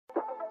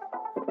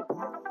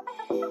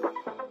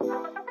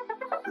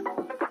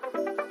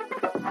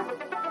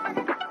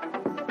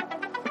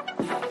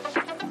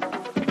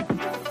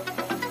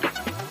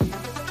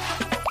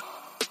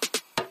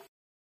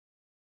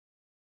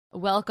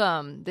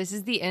Welcome. This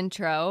is the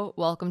intro.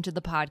 Welcome to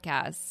the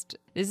podcast.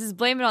 This is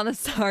Blame It on the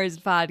Stars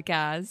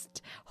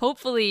podcast.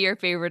 Hopefully your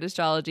favorite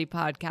astrology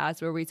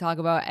podcast where we talk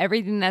about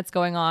everything that's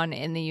going on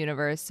in the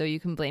universe so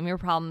you can blame your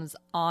problems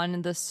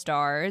on the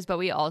stars. But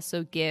we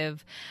also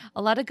give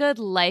a lot of good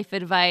life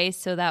advice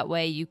so that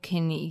way you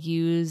can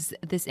use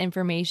this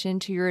information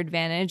to your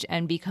advantage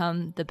and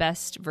become the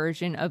best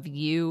version of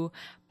you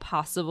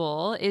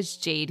possible. It's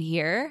Jade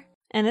here.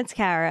 And it's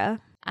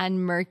Kara.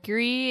 And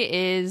Mercury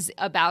is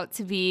about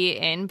to be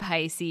in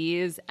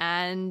Pisces.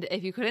 And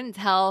if you couldn't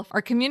tell,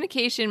 our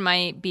communication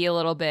might be a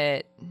little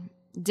bit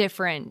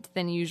different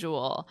than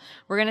usual.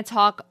 We're going to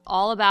talk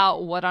all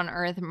about what on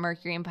earth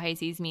Mercury in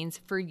Pisces means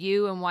for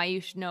you and why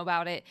you should know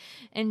about it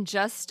in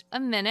just a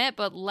minute.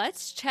 But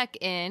let's check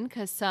in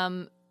because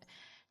some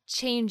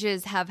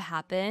changes have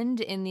happened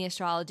in the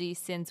astrology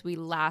since we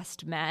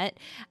last met.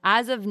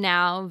 As of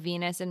now,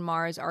 Venus and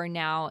Mars are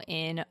now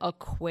in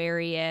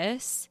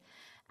Aquarius.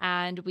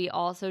 And we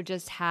also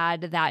just had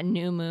that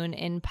new moon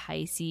in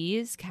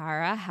Pisces.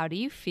 Kara, how do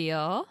you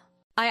feel?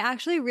 I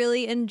actually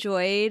really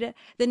enjoyed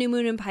the new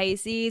moon in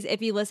Pisces.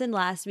 If you listened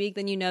last week,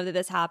 then you know that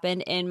this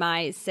happened in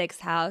my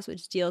sixth house,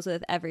 which deals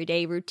with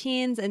everyday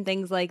routines and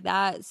things like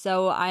that.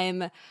 So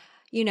I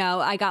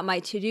got my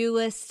to-do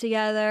list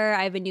together.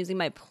 I've been using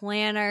my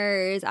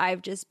planners.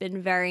 I've just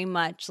been very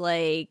much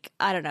trying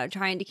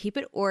to keep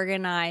it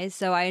organized.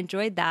 So I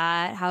enjoyed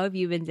that. How have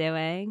you been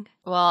doing?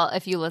 Well,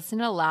 if you listen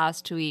to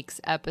last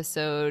week's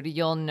episode,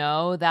 you'll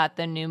know that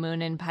the new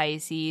moon in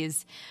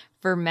Pisces,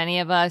 for many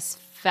of us,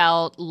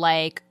 felt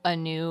like a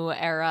new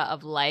era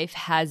of life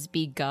has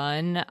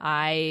begun.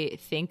 I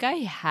think I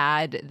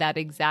had that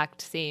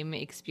exact same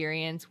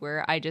experience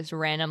where I just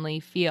randomly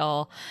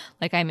feel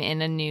like I'm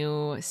in a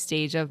new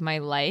stage of my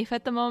life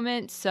at the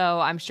moment. So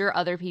I'm sure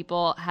other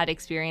people had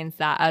experienced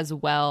that as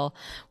well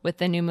with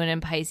the new moon in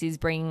Pisces,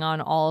 bringing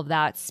on all of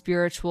that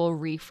spiritual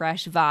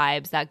refresh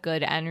vibes, that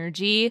good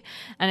energy.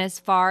 And as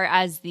far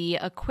as the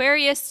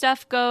Aquarius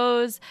stuff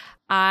goes,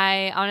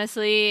 I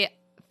honestly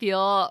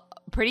feel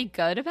pretty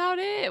good about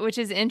it, which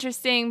is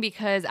interesting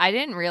because I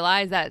didn't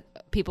realize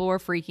that people were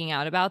freaking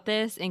out about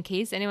this. In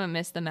case anyone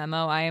missed the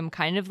memo, I am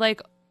kind of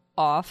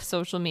off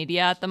social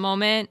media at the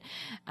moment.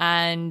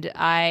 And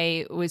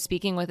I was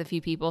speaking with a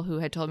few people who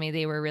had told me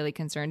they were really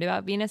concerned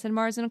about Venus and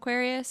Mars in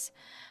Aquarius.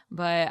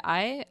 But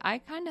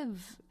I kind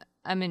of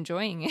am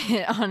enjoying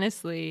it,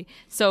 honestly,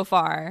 so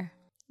far.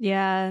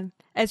 Yeah.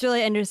 It's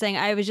really interesting.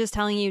 I was just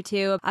telling you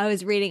too, I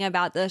was reading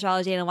about the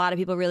astrology and a lot of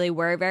people really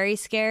were very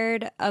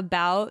scared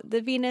about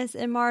the Venus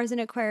and Mars in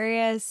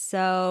Aquarius.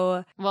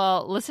 So,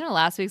 well, listen to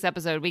last week's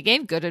episode. We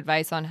gave good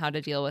advice on how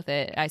to deal with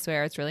it. I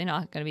swear it's really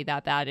not going to be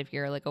that bad if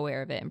you're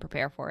aware of it and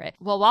prepare for it.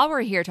 Well, while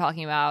we're here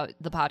talking about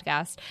the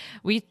podcast,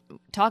 we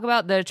talk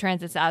about the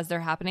transits as they're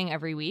happening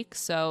every week.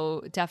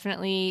 So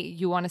definitely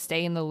you want to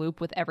stay in the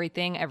loop with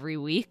everything every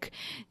week.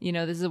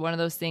 This is one of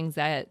those things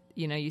that,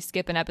 you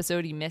skip an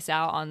episode, you miss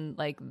out on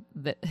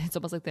it's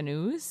almost like the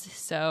news.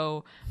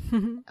 So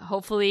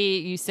hopefully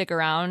you stick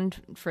around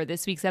for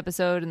this week's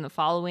episode and the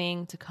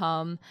following to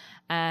come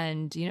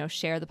and,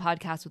 share the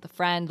podcast with a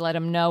friend, let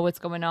them know what's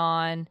going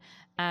on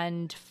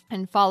and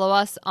follow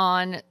us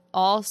on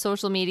all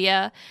social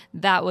media.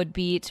 That would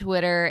be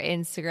Twitter,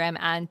 Instagram,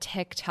 and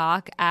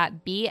TikTok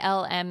at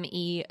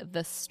BLME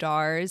The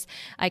Stars.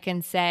 I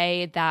can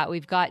say that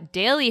we've got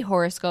daily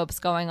horoscopes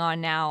going on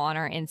now on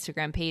our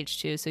Instagram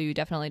page too, so you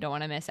definitely don't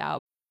want to miss out.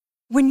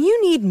 When you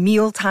need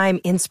mealtime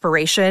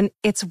inspiration,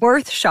 it's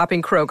worth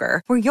shopping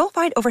Kroger, where you'll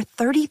find over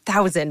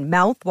 30,000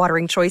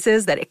 mouth-watering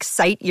choices that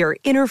excite your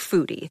inner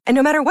foodie. And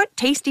no matter what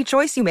tasty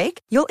choice you make,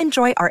 you'll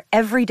enjoy our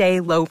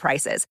everyday low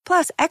prices,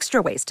 plus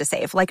extra ways to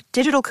save, like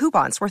digital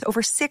coupons worth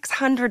over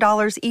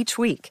 $600 each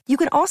week. You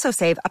can also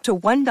save up to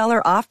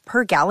 $1 off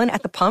per gallon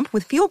at the pump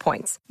with fuel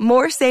points.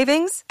 More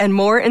savings and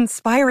more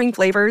inspiring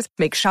flavors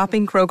make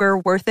shopping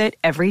Kroger worth it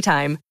every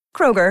time.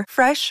 Kroger,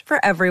 fresh for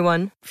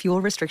everyone.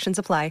 Fuel restrictions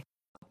apply.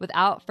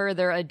 Without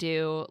further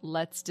ado,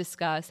 let's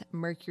discuss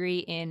Mercury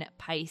in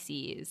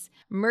Pisces.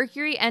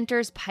 Mercury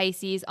enters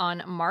Pisces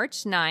on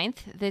March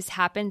 9th. This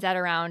happens at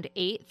around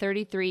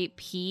 8:33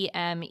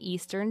 p.m.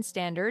 Eastern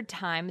Standard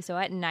Time, so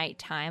at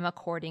nighttime,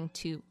 according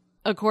to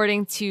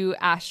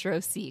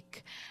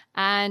AstroSeek.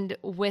 And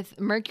with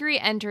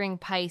Mercury entering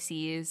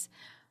Pisces,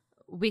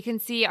 we can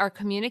see our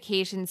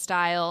communication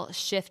style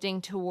shifting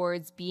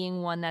towards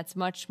being one that's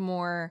much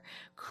more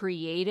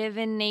creative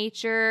in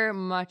nature,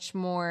 much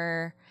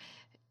more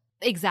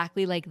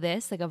exactly like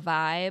this, like a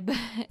vibe.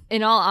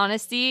 In all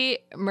honesty,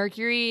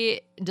 Mercury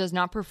does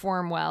not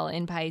perform well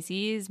in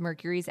Pisces.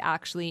 Mercury is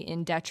actually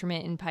in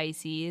detriment in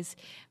Pisces,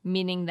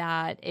 meaning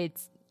that it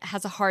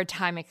has a hard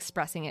time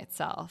expressing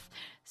itself.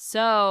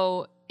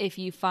 So if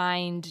you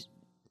find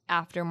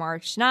after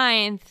March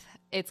 9th,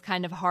 it's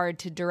kind of hard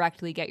to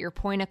directly get your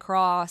point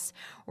across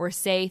or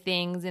say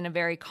things in a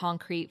very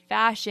concrete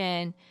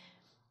fashion,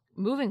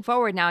 moving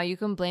forward now, you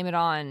can blame it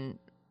on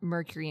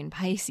Mercury in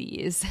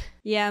Pisces.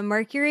 Yeah,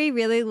 Mercury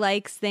really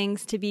likes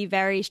things to be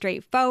very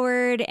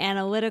straightforward,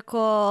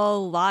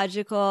 analytical,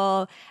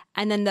 logical.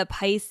 And then the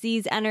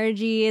Pisces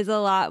energy is a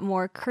lot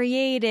more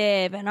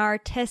creative and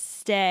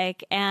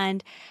artistic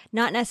and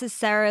not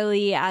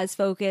necessarily as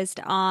focused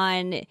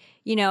on,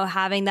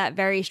 having that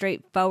very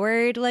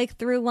straightforward like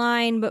through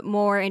line, but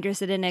more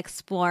interested in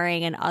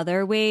exploring in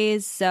other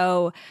ways.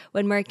 So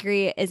when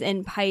Mercury is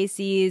in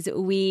Pisces,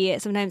 we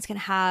sometimes can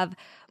have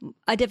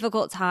a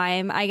difficult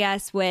time, I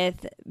guess,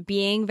 with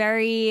being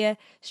very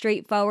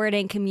straightforward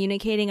and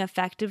communicating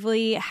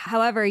effectively.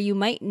 However, you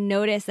might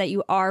notice that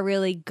you are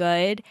really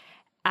good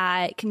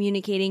at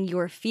communicating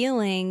your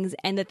feelings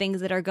and the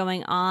things that are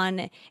going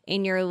on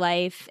in your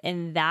life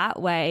in that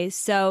way.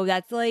 So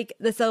that's like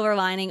the silver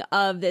lining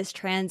of this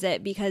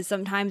transit, because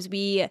sometimes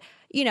we,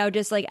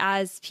 just like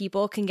as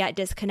people can get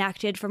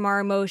disconnected from our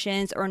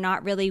emotions or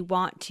not really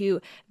want to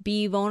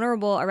be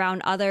vulnerable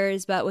around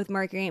others. But with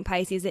Mercury and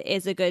Pisces, it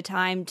is a good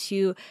time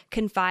to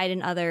confide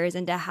in others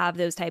and to have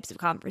those types of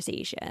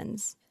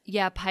conversations.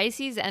 Yeah,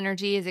 Pisces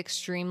energy is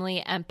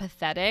extremely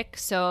empathetic.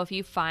 So if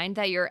you find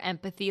that your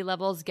empathy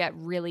levels get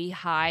really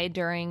high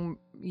during,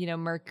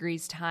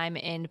 Mercury's time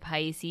in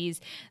Pisces,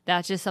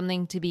 that's just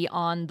something to be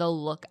on the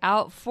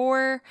lookout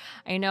for.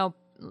 I know,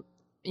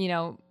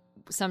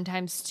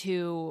 sometimes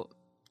too,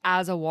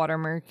 as a water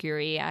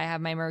Mercury, I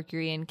have my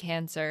Mercury in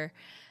Cancer.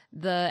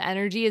 The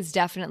energy is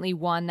definitely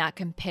one that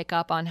can pick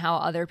up on how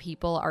other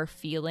people are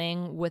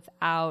feeling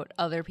without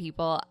other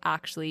people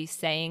actually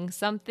saying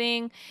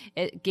something.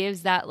 It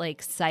gives that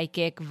like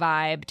psychic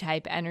vibe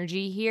type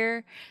energy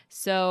here.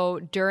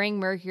 So during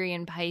Mercury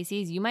in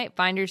Pisces, you might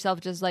find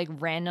yourself just like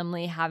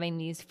randomly having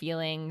these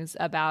feelings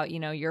about,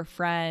 your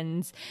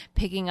friends,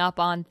 picking up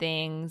on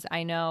things.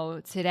 I know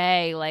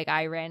today, like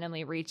I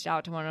randomly reached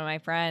out to one of my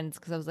friends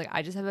because I was like,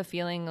 I just have a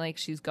feeling like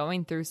she's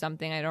going through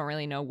something. I don't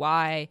really know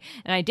why.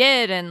 And I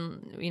did. And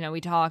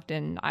we talked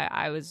and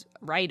I was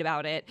right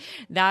about it.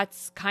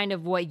 That's kind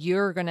of what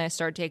you're going to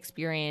start to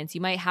experience.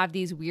 You might have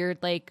these weird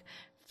like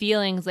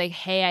feelings like,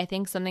 hey, I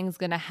think something's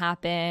going to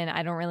happen.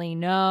 I don't really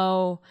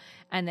know.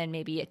 And then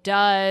maybe it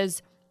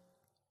does.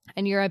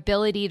 And your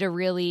ability to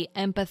really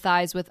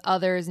empathize with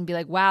others and be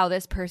like, wow,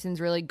 this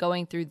person's really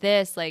going through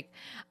this. Like,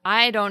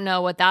 I don't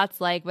know what that's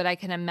like, but I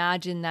can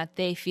imagine that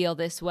they feel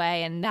this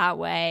way and that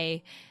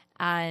way.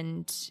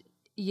 And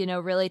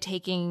really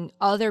taking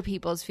other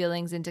people's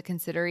feelings into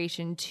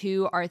consideration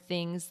too are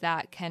things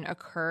that can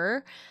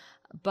occur.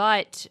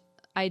 But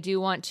I do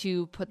want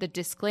to put the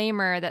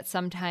disclaimer that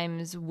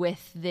sometimes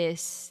with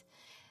this,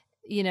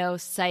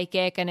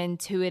 psychic and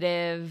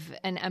intuitive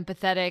and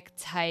empathetic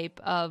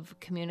type of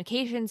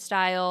communication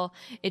style,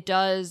 it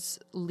does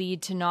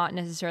lead to not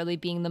necessarily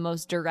being the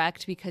most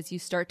direct, because you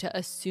start to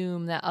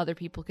assume that other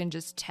people can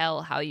just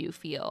tell how you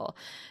feel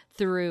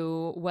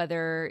through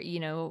whether,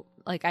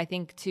 like I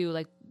think too,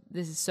 like,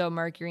 this is so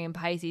Mercury and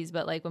Pisces,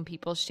 but like when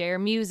people share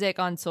music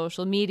on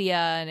social media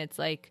and it's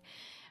like,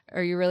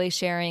 are you really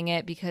sharing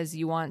it because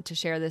you want to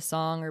share this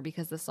song or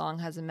because the song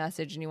has a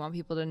message and you want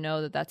people to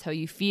know that that's how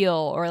you feel?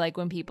 Or like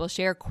when people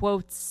share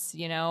quotes,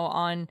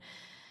 on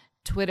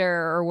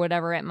Twitter or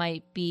whatever it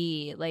might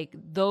be, like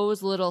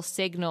those little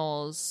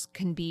signals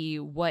can be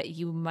what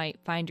you might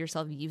find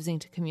yourself using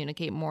to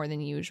communicate more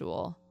than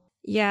usual.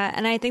 Yeah.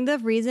 And I think the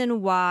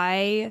reason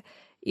why,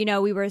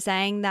 we were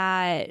saying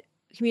that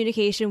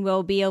communication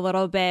will be a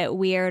little bit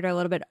weird or a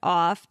little bit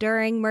off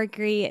during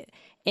Mercury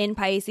in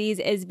Pisces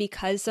is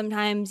because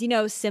sometimes,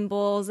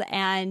 symbols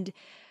and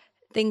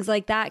things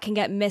like that can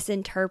get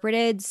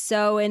misinterpreted.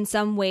 So in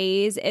some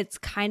ways, it's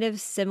kind of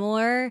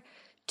similar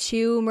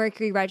to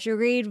Mercury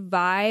retrograde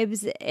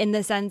vibes in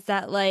the sense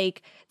that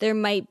like there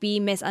might be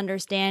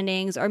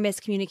misunderstandings or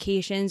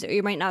miscommunications, or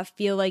you might not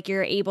feel like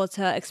you're able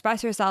to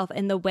express yourself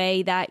in the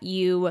way that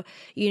you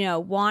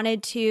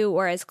wanted to,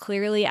 or as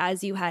clearly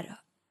as you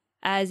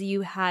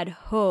had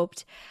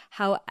hoped.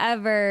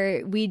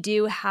 However, we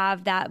do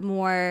have that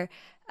more,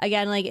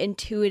 again, like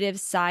intuitive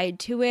side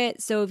to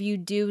it. So if you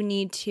do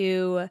need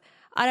to,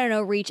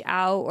 reach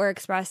out or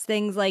express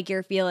things like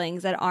your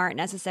feelings that aren't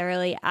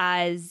necessarily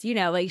as,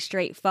 like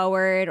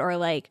straightforward or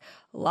like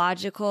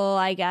logical,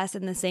 I guess,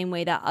 in the same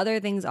way that other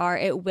things are,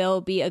 it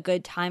will be a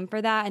good time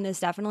for that. And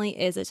this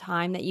definitely is a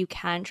time that you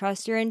can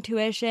trust your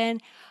intuition.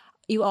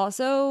 You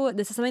also,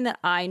 this is something that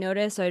I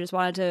noticed, so I just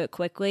wanted to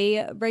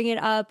quickly bring it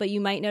up, but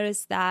you might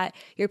notice that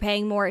you're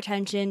paying more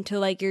attention to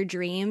like your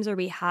dreams or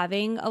be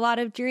having a lot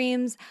of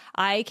dreams.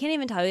 I can't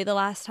even tell you the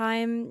last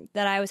time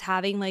that I was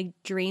having like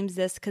dreams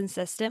this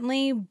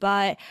consistently,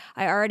 but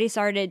I already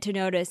started to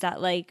notice that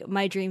like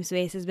my dream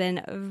space has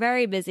been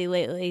very busy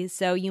lately.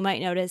 So you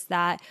might notice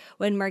that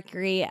when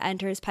Mercury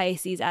enters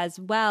Pisces as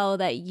well,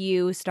 that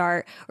you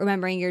start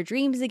remembering your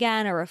dreams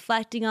again or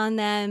reflecting on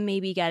them,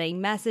 maybe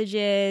getting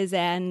messages,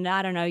 and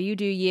I don't know, you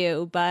do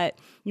you, but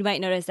you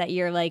might notice that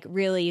you're like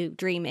really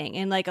dreaming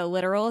in like a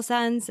literal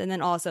sense, and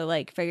then also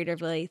like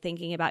figuratively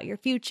thinking about your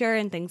future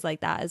and things like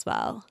that as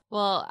well.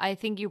 Well, I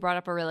think you brought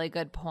up a really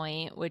good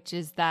point, which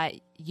is that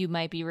you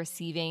might be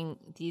receiving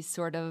these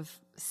sort of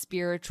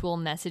spiritual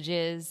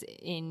messages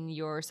in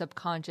your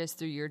subconscious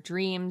through your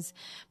dreams,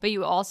 but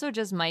you also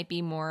just might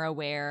be more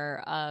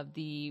aware of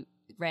the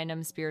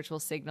random spiritual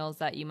signals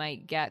that you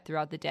might get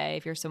throughout the day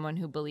if you're someone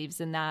who believes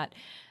in that.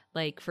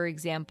 Like, for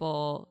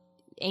example,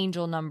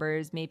 angel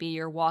numbers. Maybe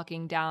you're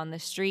walking down the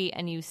street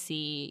and you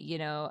see, you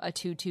know, a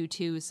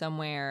 222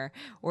 somewhere,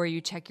 or you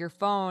check your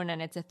phone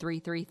and it's a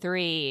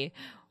 333.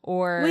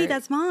 Or wait,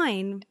 that's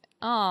mine.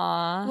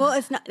 Aw. Well,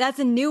 it's not. That's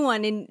a new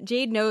one, and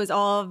Jade knows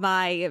all of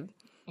my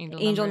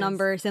angel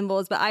number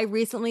symbols. But I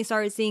recently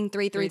started seeing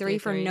 333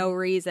 for no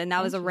reason.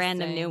 That was a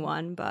random new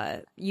one,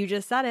 but you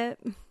just said it.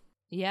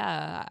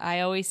 Yeah,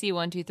 I always see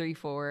 1, 2, 3,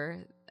 4.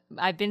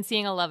 I've been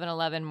seeing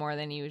 1111 more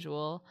than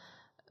usual,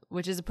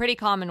 which is a pretty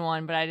common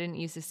one, but I didn't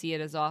used to see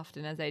it as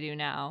often as I do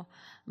now.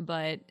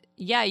 But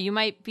yeah, you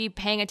might be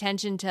paying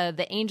attention to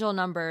the angel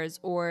numbers,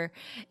 or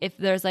if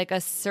there's like a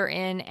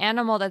certain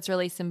animal that's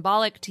really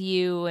symbolic to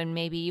you, and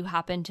maybe you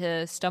happen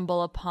to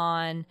stumble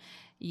upon,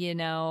 you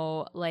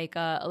know,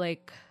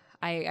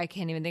 I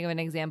can't even think of an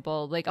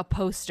example, like a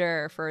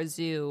poster for a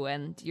zoo,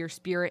 and your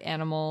spirit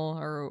animal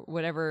or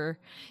whatever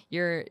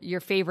your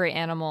favorite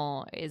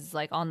animal is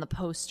like on the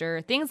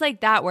poster. Things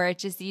like that, where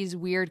it's just these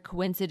weird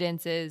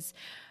coincidences,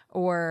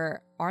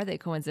 or are they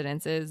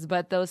coincidences?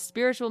 But those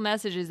spiritual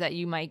messages that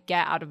you might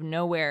get out of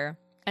nowhere.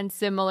 And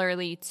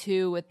similarly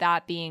too, with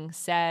that being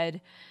said,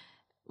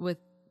 with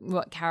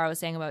what Kara was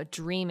saying about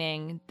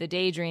dreaming, the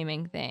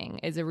daydreaming thing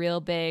is a real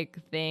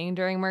big thing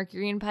during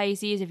Mercury in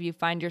Pisces. If you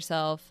find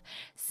yourself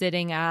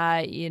sitting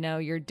at, you know,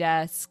 your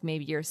desk,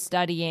 maybe you're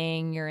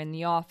studying, you're in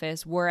the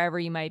office, wherever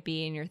you might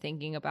be, and you're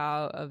thinking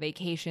about a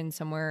vacation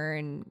somewhere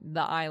in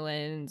the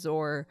islands,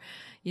 or,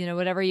 you know,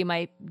 whatever you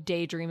might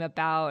daydream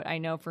about. I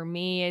know for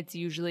me, it's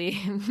usually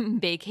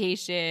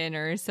vacation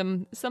or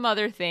some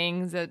other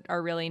things that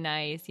are really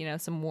nice. You know,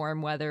 some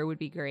warm weather would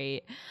be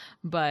great.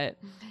 But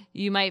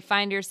you might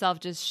find yourself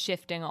just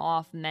shifting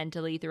off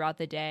mentally throughout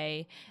the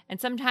day. And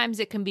sometimes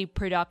it can be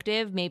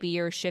productive. Maybe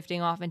you're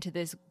shifting off into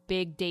this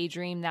big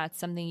daydream that's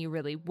something you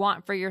really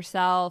want for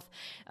yourself,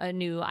 a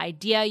new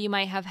idea you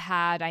might have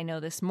had. I know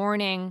this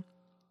morning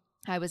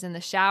I was in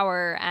the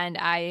shower and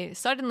I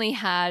suddenly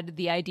had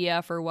the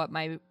idea for what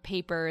my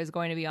paper is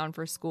going to be on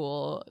for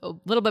school. A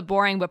little bit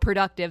boring, but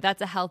productive.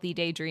 That's a healthy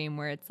daydream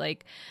where it's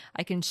like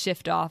I can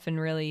shift off and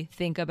really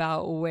think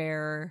about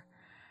where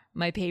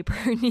my paper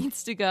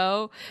needs to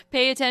go.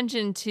 Pay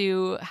attention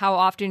to how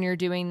often you're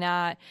doing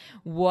that,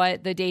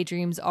 what the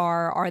daydreams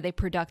are. Are they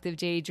productive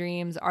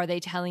daydreams? Are they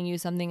telling you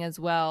something as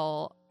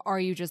well? Are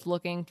you just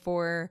looking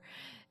for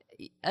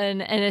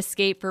an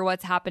escape for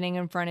what's happening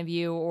in front of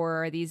you,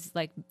 or are these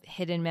like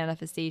hidden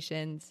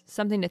manifestations?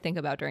 Something to think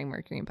about during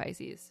Mercury in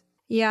Pisces.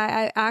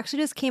 Yeah, I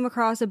actually just came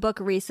across a book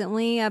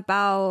recently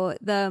about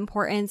the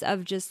importance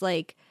of just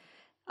like,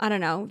 I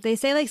don't know, they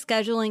say like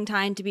scheduling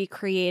time to be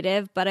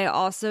creative, but I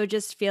also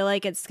just feel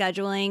like it's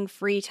scheduling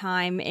free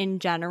time in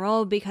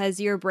general, because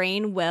your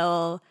brain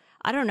will,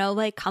 I don't know,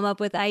 like come up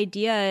with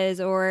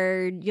ideas,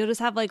 or you'll just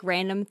have like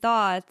random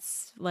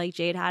thoughts like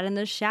Jade had in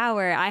the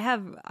shower.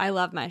 I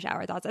love my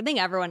shower thoughts. I think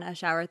everyone has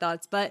shower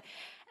thoughts, but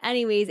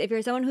anyways, if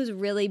you're someone who's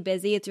really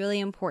busy, it's really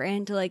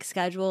important to like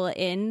schedule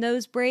in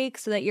those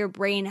breaks so that your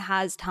brain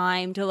has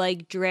time to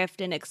like drift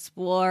and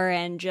explore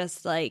and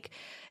just like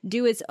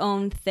do its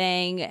own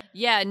thing.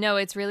 Yeah, no,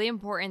 it's really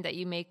important that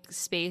you make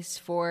space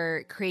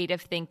for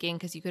creative thinking,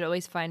 because you could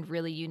always find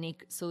really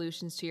unique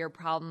solutions to your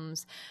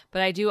problems.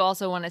 But I do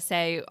also want to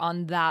say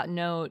on that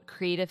note,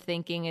 creative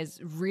thinking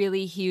is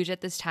really huge at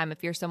this time.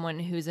 If you're someone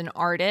who's an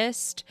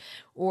artist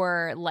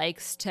or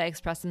likes to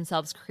express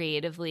themselves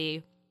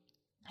creatively,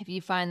 if you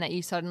find that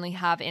you suddenly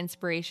have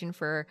inspiration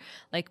for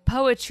like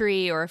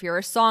poetry, or if you're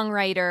a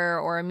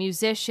songwriter or a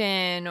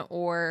musician,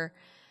 or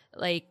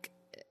like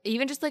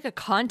even just like a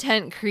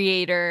content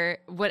creator,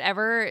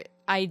 whatever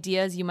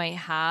ideas you might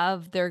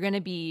have, they're going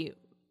to be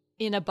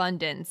in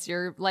abundance.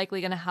 You're likely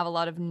going to have a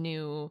lot of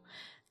new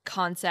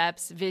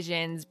concepts,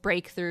 visions,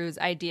 breakthroughs,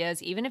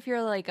 ideas. Even if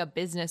you're like a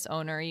business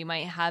owner, you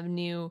might have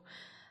new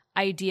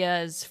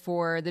ideas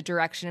for the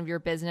direction of your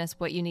business,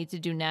 what you need to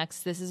do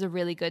next. This is a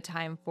really good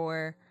time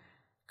for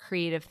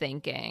creative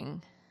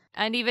thinking.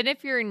 And even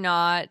if you're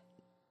not,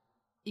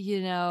 you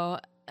know,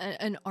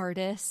 an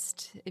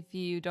artist, if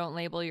you don't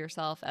label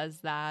yourself as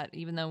that,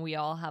 even though we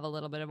all have a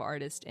little bit of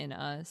artist in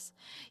us,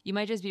 you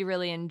might just be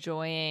really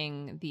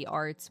enjoying the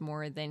arts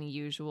more than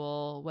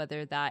usual,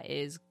 whether that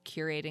is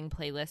curating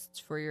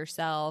playlists for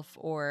yourself,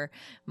 or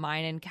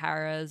mine and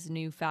Kara's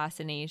new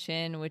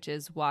fascination, which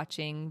is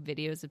watching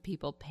videos of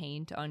people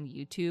paint on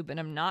YouTube. And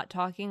I'm not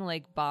talking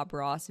like Bob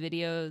Ross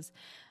videos.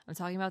 I'm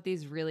talking about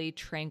these really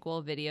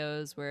tranquil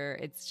videos where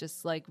it's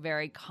just like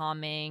very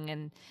calming,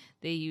 and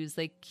they use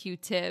like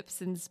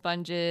Q-tips and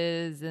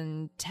sponges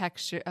and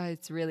texture.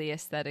 It's really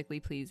aesthetically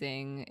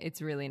pleasing.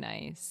 It's really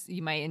nice.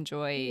 You might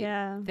enjoy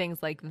things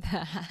like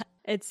that.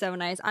 It's so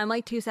nice. I'm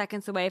like 2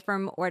 seconds away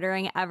from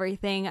ordering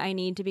everything I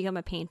need to become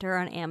a painter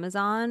on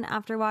Amazon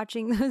after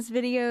watching those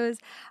videos.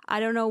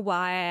 I don't know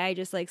why I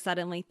just like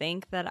suddenly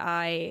think that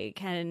I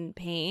can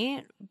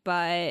paint,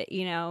 but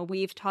you know,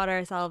 we've taught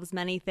ourselves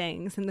many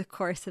things in the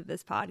course of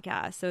this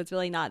podcast, so it's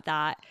really not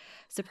that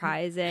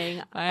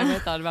surprising. I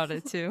haven't thought about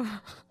it too.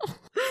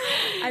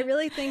 I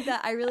really think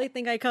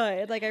I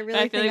could. Like I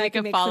really think I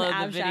can make some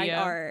abstract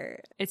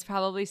art. It's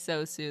probably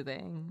so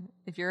soothing.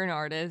 If you're an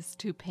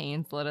artist who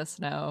paints, let us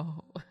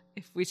know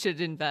if we should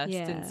invest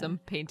in some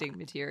painting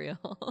materials.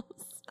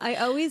 I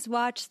always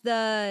watch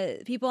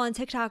the people on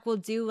TikTok will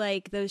do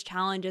like those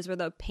challenges where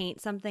they'll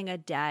paint something a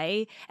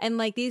day. And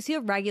like these two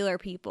regular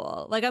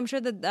people, like I'm sure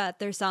that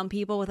there's some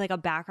people with like a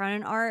background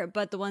in art,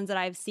 but the ones that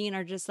I've seen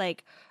are just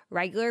like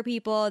regular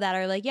people that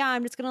are like, yeah,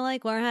 I'm just going to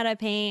like learn how to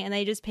paint. And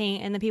they just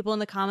paint. And the people in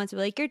the comments are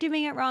like, you're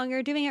doing it wrong.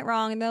 You're doing it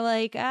wrong. And they're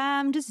like,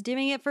 I'm just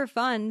doing it for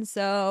fun.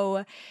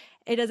 So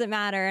it doesn't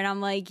matter. And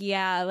I'm like,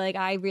 yeah, like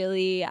I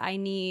need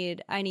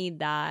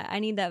that. I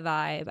need that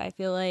vibe. I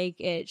feel like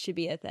it should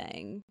be a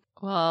thing.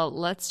 Well,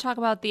 let's talk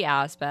about the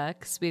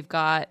aspects. We've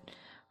got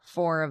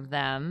 4 of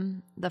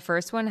them. The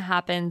first one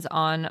happens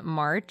on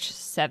March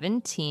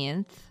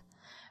 17th.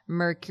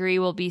 Mercury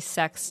will be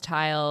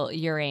sextile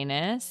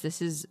Uranus.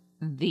 This is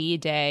the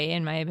day,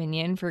 in my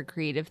opinion, for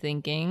creative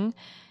thinking.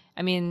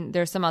 I mean,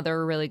 there's some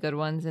other really good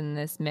ones in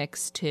this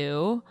mix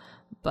too,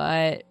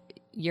 but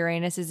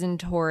Uranus is in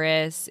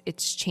Taurus.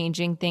 It's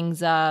changing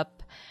things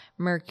up.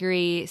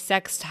 Mercury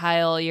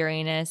sextile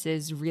Uranus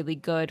is really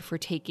good for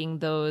taking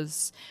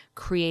those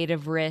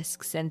creative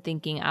risks and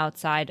thinking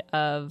outside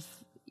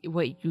of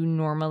what you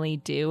normally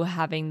do,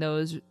 having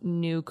those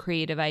new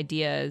creative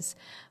ideas.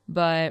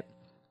 But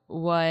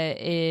what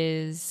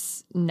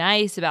is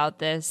nice about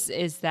this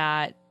is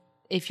that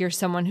if you're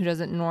someone who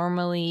doesn't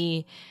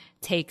normally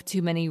take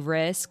too many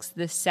risks,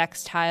 the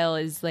sextile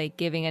is like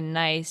giving a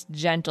nice,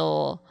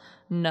 gentle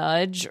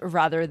nudge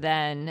rather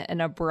than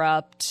an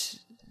abrupt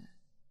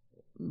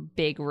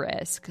big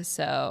risk.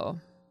 So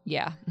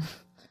yeah.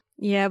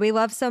 Yeah, we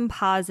love some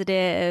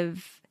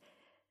positive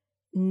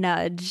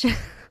nudge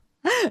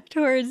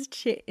towards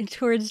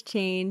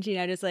change, you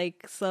know, just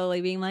like slowly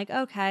being like,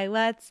 okay,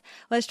 let's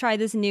try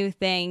this new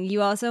thing.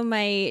 You also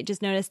might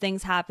just notice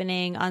things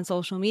happening on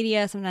social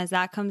media. Sometimes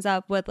that comes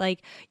up with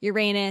like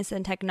Uranus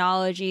and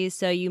technology.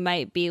 So you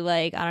might be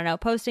like, I don't know,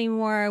 posting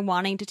more,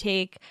 wanting to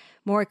take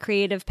more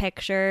creative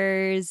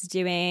pictures,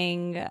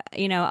 doing,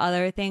 you know,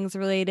 other things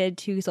related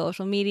to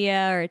social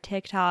media or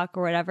TikTok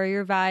or whatever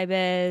your vibe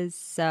is.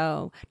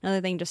 So another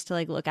thing just to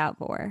like look out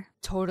for.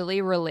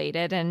 Totally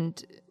related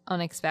and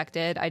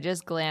unexpected. I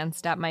just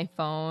glanced at my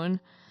phone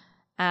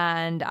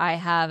and I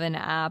have an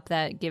app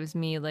that gives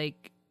me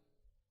like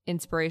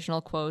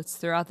inspirational quotes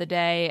throughout the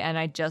day, and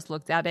I just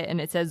looked at it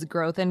and it says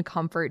growth and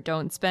comfort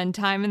don't spend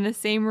time in the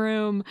same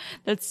room.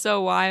 That's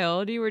so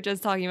wild. You were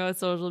just talking about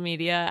social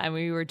media and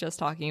we were just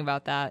talking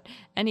about that.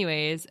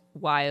 Anyways,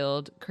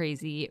 wild,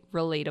 crazy,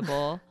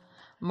 relatable.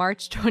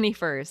 March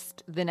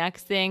 21st, the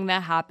next thing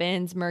that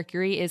happens,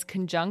 Mercury is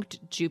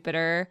conjunct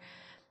Jupiter.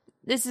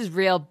 This is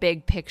real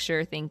big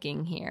picture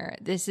thinking here.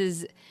 This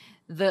is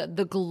the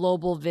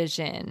global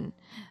vision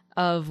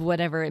of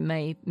whatever it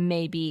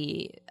may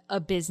be, a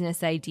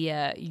business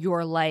idea,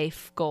 your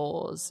life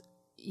goals,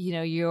 you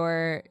know,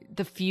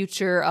 the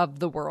future of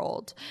the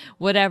world,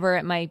 whatever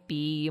it might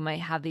be. You might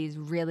have these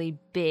really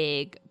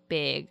big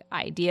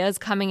ideas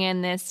coming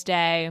in this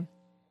day,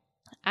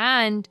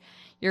 and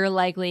you're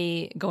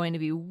likely going to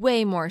be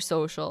way more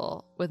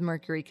social with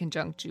Mercury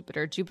conjunct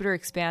Jupiter. Jupiter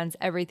expands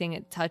everything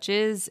it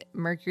touches.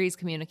 Mercury's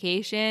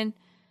communication,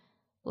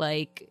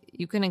 like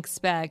you can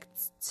expect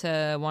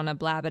to want to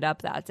blab it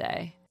up that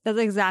day. That's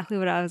exactly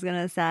what I was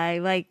going to say.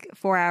 Like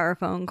 4-hour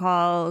phone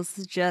calls,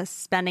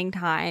 just spending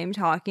time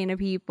talking to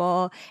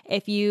people.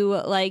 If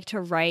you like to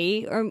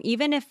write, or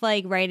even if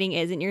like writing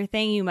isn't your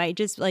thing, you might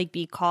just like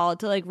be called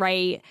to like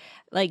write,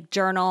 like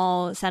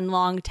journal, send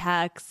long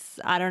texts.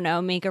 I don't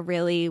know, make a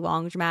really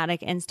long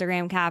dramatic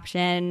Instagram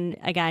caption.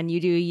 Again, you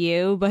do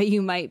you, but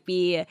you might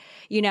be,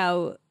 you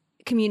know,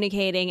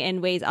 communicating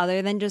in ways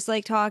other than just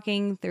like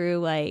talking through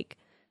like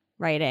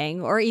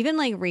writing or even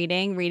like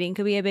reading. Reading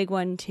could be a big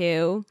one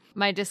too.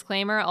 My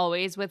disclaimer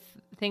always with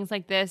things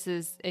like this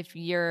is if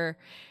you're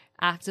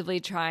actively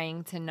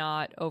trying to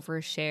not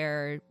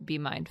overshare, be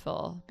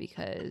mindful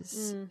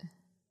because,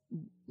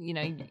 you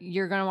know,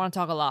 you're going to want to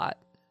talk a lot.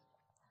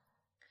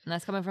 And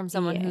that's coming from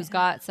someone who's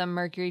got some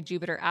Mercury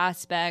Jupiter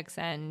aspects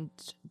and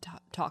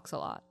talks a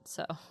lot.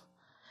 So,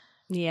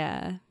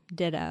 yeah,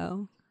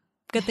 ditto.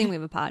 Good thing we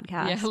have a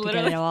podcast to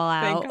get it all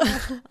out.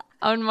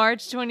 On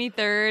March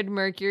 23rd,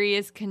 Mercury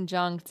is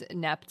conjunct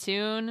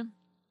Neptune.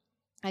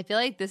 I feel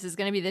like this is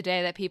going to be the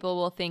day that people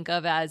will think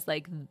of as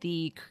like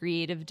the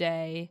creative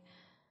day.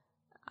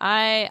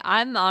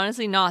 I'm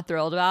honestly not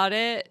thrilled about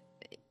it.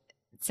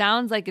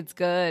 sounds like it's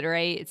good,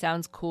 right? It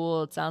sounds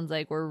cool. It sounds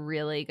like we're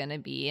really going to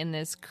be in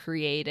this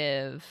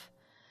creative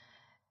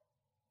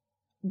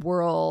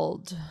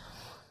world,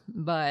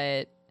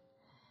 but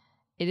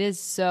it is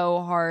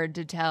so hard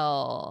to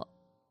tell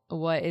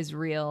what is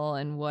real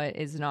and what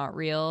is not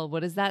real.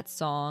 What is that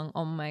song?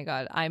 Oh my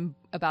God, I'm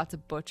about to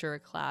butcher a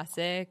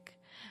classic.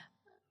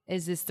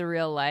 Is this the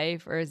real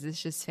life or is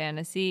this just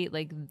fantasy?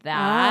 Like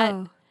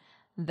that,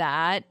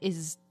 that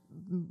is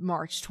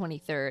March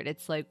 23rd.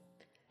 It's like,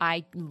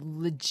 I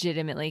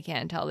legitimately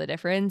can't tell the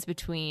difference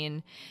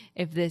between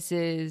if this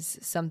is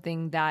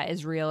something that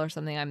is real or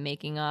something I'm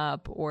making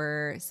up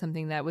or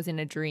something that was in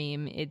a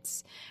dream.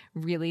 It's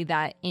really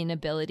that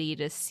inability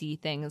to see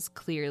things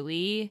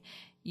clearly.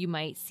 You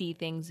might see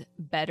things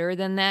better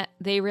than that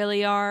they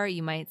really are.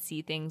 You might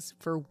see things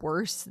for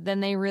worse than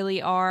they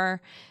really are.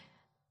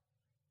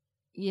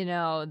 You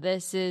know,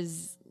 this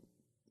is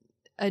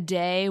a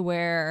day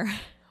where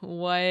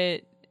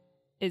what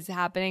is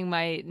happening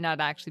might not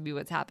actually be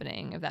what's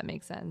happening, if that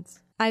makes sense.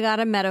 I got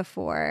a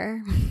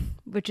metaphor,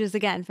 which is,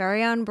 again,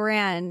 very on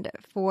brand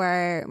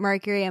for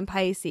Mercury and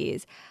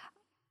Pisces.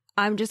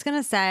 I'm just going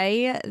to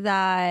say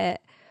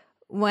that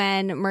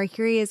when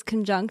Mercury is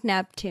conjunct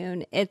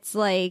Neptune, it's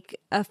like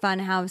a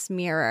funhouse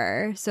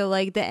mirror. So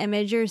like the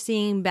image you're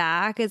seeing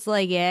back, it's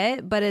like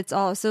it, but it's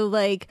also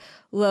like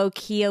low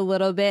key a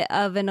little bit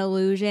of an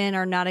illusion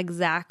or not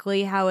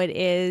exactly how it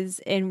is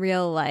in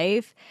real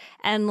life.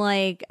 And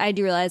like I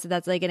do realize that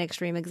that's like an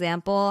extreme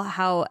example.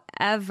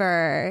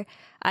 However,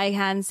 I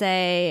can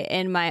say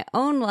in my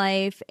own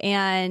life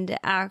and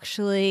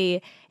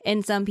actually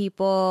in some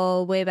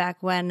people way back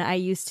when I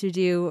used to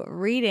do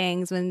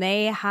readings, when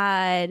they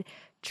had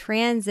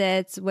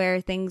transits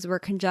where things were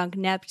conjunct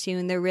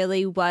Neptune, there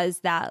really was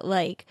that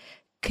like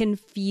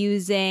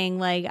confusing,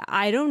 like,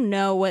 I don't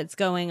know what's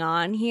going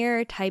on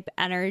here type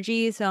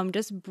energy. So I'm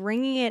just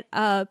bringing it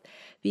up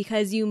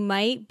because you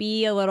might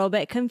be a little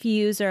bit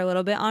confused or a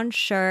little bit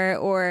unsure,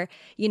 or,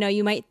 you know,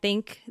 you might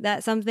think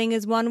that something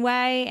is one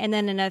way and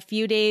then in a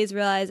few days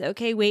realize,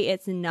 okay, wait,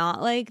 it's not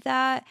like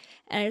that.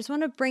 And I just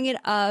want to bring it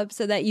up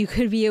so that you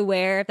could be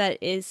aware if that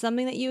is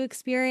something that you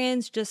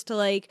experience, just to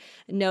like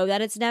know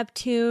that it's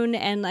Neptune.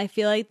 And I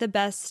feel like the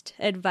best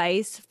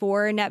advice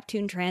for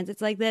Neptune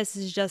transits like this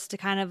is just to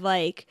kind of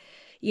like,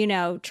 you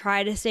know,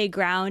 try to stay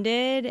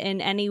grounded in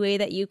any way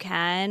that you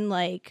can.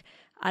 Like,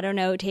 I don't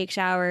know, take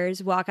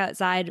showers, walk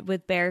outside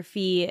with bare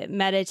feet,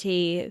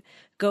 meditate,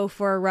 go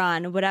for a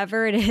run,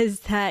 whatever it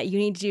is that you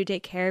need to do to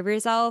take care of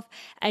yourself,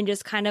 and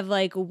just kind of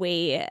like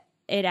wait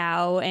it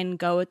out and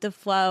go with the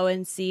flow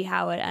and see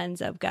how it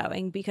ends up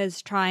going.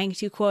 Because trying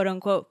to quote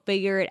unquote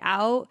figure it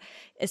out,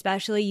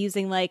 especially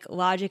using like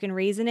logic and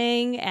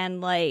reasoning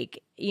and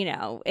like, you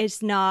know,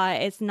 it's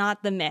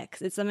not the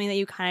mix. It's something that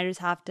you kind of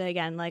just have to,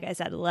 again, like I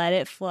said, let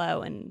it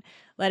flow and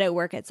let it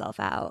work itself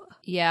out.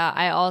 Yeah,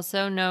 I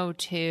also know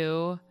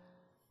too,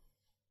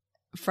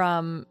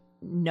 from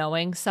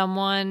knowing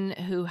someone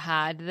who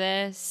had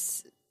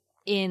this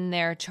in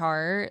their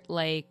chart,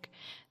 like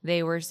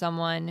they were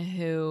someone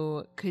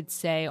who could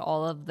say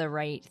all of the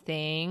right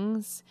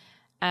things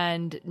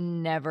and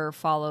never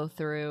follow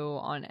through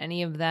on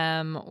any of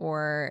them,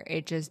 or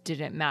it just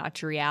didn't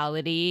match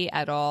reality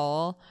at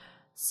all.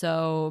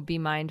 So be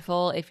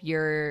mindful if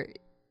you're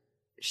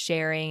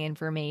sharing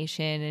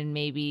information and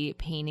maybe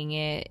painting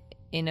it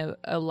in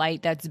a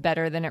light that's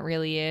better than it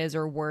really is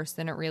or worse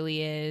than it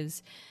really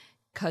is,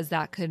 because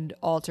that could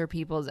alter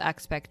people's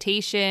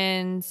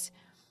expectations.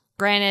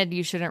 Granted,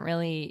 you shouldn't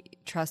really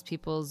trust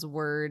people's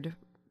word,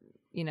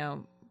 you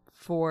know,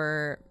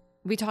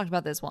 we talked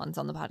about this once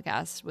on the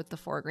podcast with the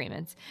 4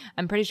 agreements.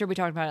 I'm pretty sure we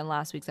talked about it in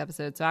last week's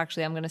episode. So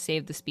actually, I'm going to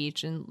save the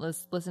speech and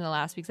listen to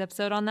last week's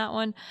episode on that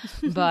one.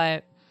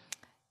 But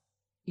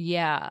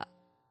yeah.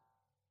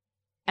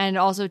 And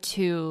also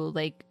to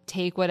like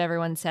take what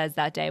everyone says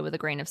that day with a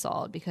grain of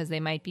salt, because they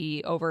might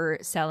be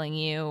overselling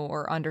you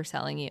or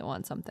underselling you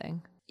on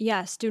something.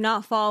 Yes, do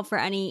not fall for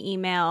any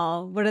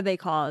email. What are they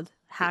called?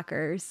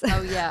 Hackers.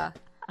 Oh, yeah.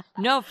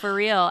 No, for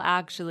real,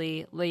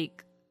 actually.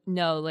 Like,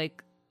 no,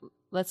 like,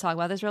 let's talk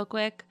about this real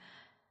quick.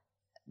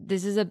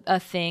 This is a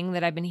thing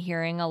that I've been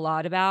hearing a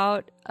lot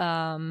about.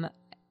 And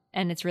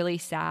it's really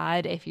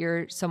sad if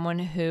you're someone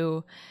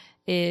who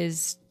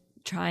is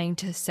trying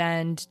to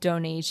send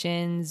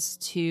donations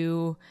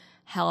to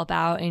help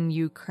out in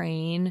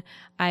Ukraine.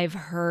 I've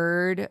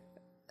heard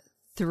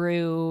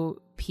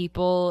through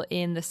people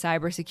in the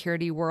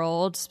cybersecurity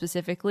world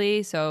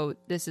specifically, so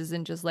this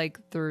isn't just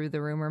like through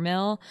the rumor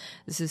mill,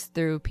 this is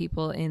through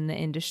people in the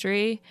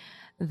industry,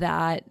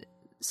 that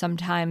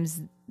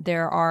sometimes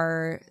there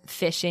are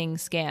phishing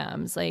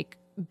scams like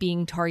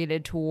being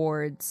targeted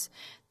towards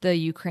the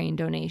Ukraine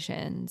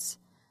donations.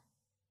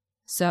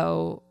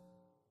 So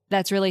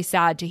that's really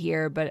sad to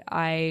hear, but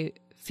I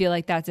feel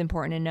like that's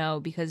important to know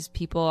because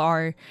people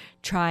are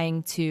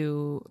trying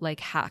to like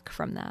hack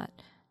from that.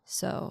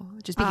 So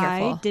just be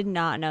careful. I did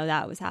not know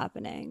that was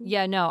happening.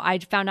 Yeah, no, I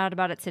found out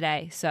about it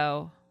today.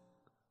 So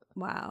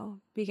wow,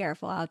 be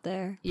careful out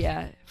there.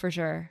 Yeah, for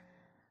sure.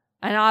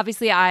 And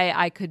obviously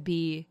I could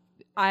be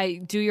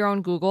do your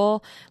own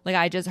Google. Like,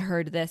 I just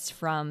heard this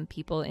from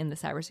people in the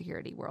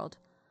cybersecurity world.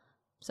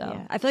 So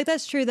yeah. I feel like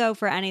that's true though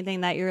for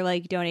anything that you're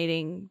like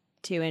donating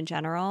to in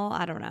general.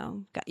 I don't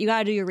know. You got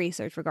to do your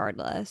research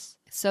regardless.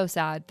 So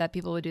sad that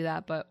people would do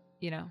that, but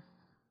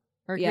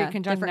Mercury Yeah,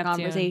 conjunct different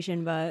Neptune.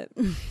 conversation, but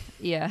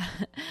Yeah.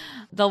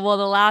 The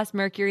last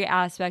Mercury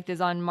aspect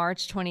is on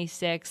March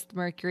 26th.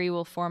 Mercury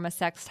will form a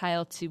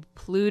sextile to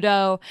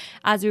Pluto.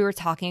 As we were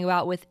talking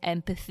about with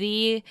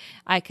empathy,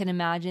 I can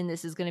imagine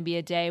this is going to be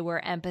a day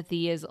where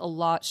empathy is a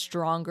lot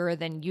stronger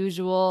than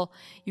usual.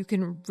 You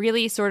can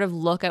really sort of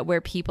look at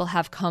where people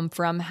have come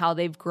from, how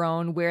they've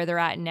grown, where they're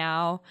at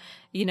now.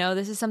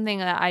 This is something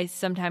that I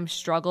sometimes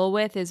struggle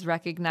with, is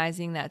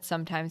recognizing that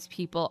sometimes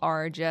people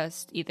are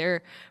just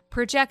either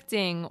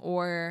projecting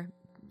or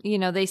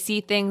they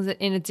see things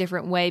in a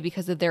different way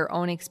because of their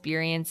own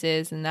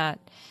experiences, and that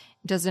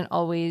doesn't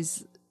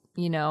always,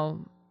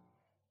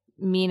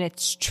 mean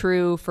it's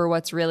true for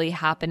what's really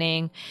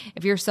happening.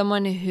 If you're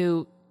someone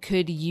who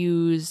could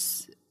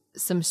use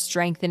some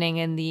strengthening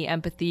in the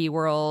empathy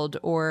world,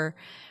 or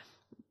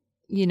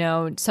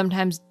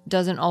sometimes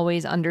doesn't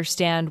always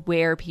understand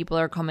where people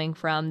are coming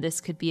from,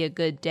 this could be a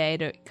good day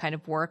to kind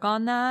of work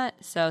on that.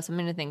 So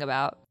something to think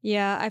about.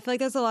 yeah, I feel like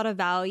there's a lot of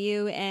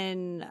value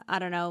in, I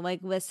don't know, like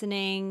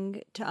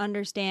listening to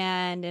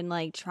understand and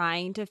like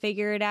trying to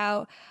figure it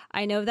out.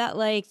 I know that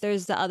like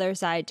there's the other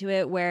side to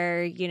it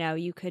where,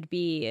 you could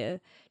be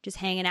just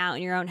hanging out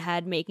in your own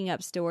head, making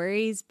up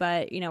stories.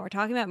 But, we're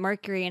talking about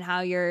Mercury and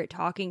how you're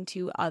talking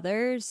to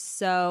others.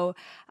 So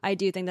I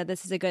do think that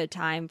this is a good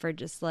time for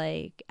just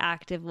like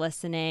active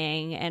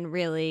listening and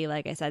really,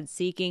 like I said,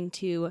 seeking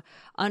to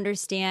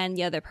understand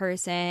the other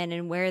person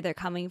and where they're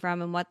coming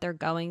from and what they're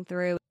going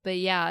through. But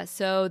yeah,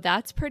 so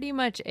that's pretty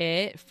much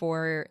it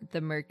for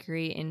the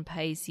Mercury in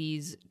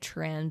Pisces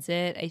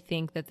transit. I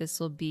think that this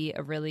will be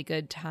a really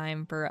good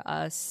time for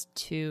us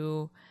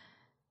to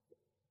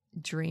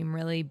dream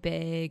really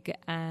big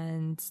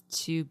and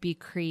to be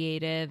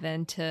creative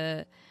and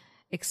to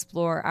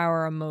explore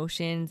our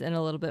emotions in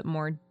a little bit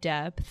more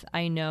depth.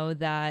 I know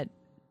that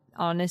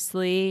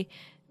honestly,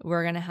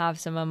 we're going to have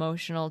some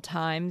emotional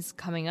times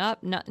coming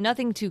up.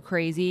 Nothing too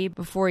crazy.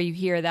 Before you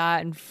hear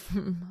that, and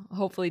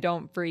hopefully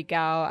don't freak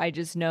out, I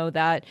just know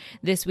that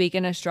this week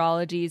in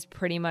astrology is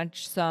pretty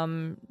much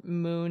some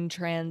moon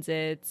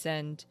transits,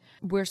 and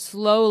we're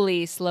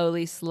slowly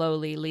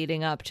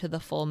leading up to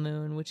the full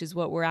moon, which is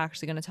what we're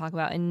actually going to talk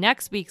about in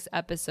next week's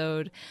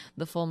episode.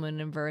 The full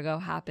moon in Virgo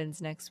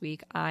happens next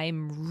week.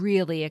 I'm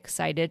really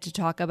excited to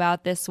talk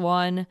about this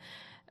one,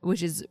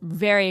 which is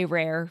very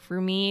rare for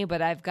me,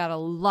 but I've got a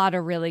lot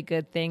of really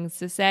good things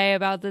to say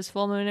about this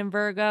full moon in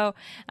Virgo.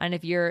 And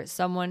if you're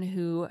someone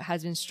who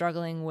has been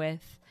struggling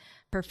with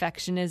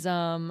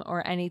perfectionism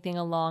or anything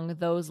along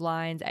those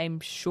lines, I'm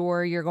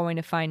sure you're going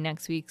to find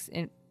next week's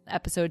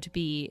episode to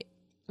be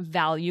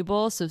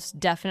valuable. So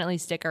definitely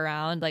stick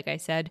around. Like I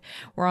said,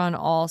 we're on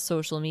all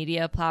social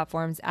media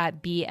platforms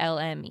at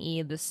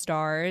BLME The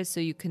Stars,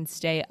 so you can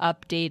stay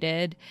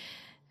updated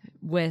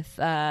with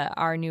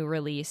our new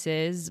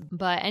releases.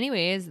 But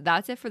anyways,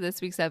 that's it for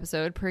this week's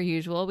episode. Per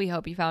usual, we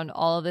hope you found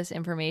all of this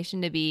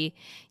information to be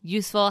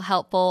useful,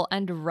 helpful,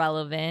 and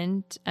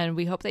relevant. And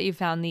we hope that you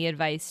found the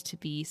advice to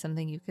be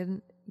something you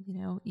can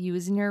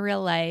use in your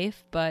real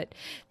life. But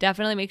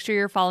definitely make sure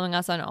you're following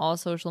us on all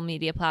social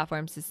media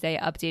platforms to stay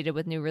updated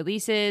with new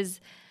releases.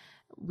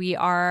 We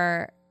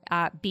are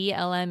at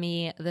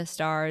BLME The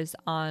Stars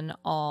on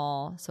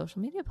all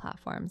social media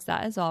platforms.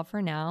 That is all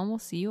for now, and we'll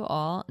see you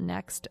all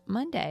next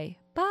Monday.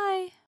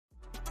 Bye.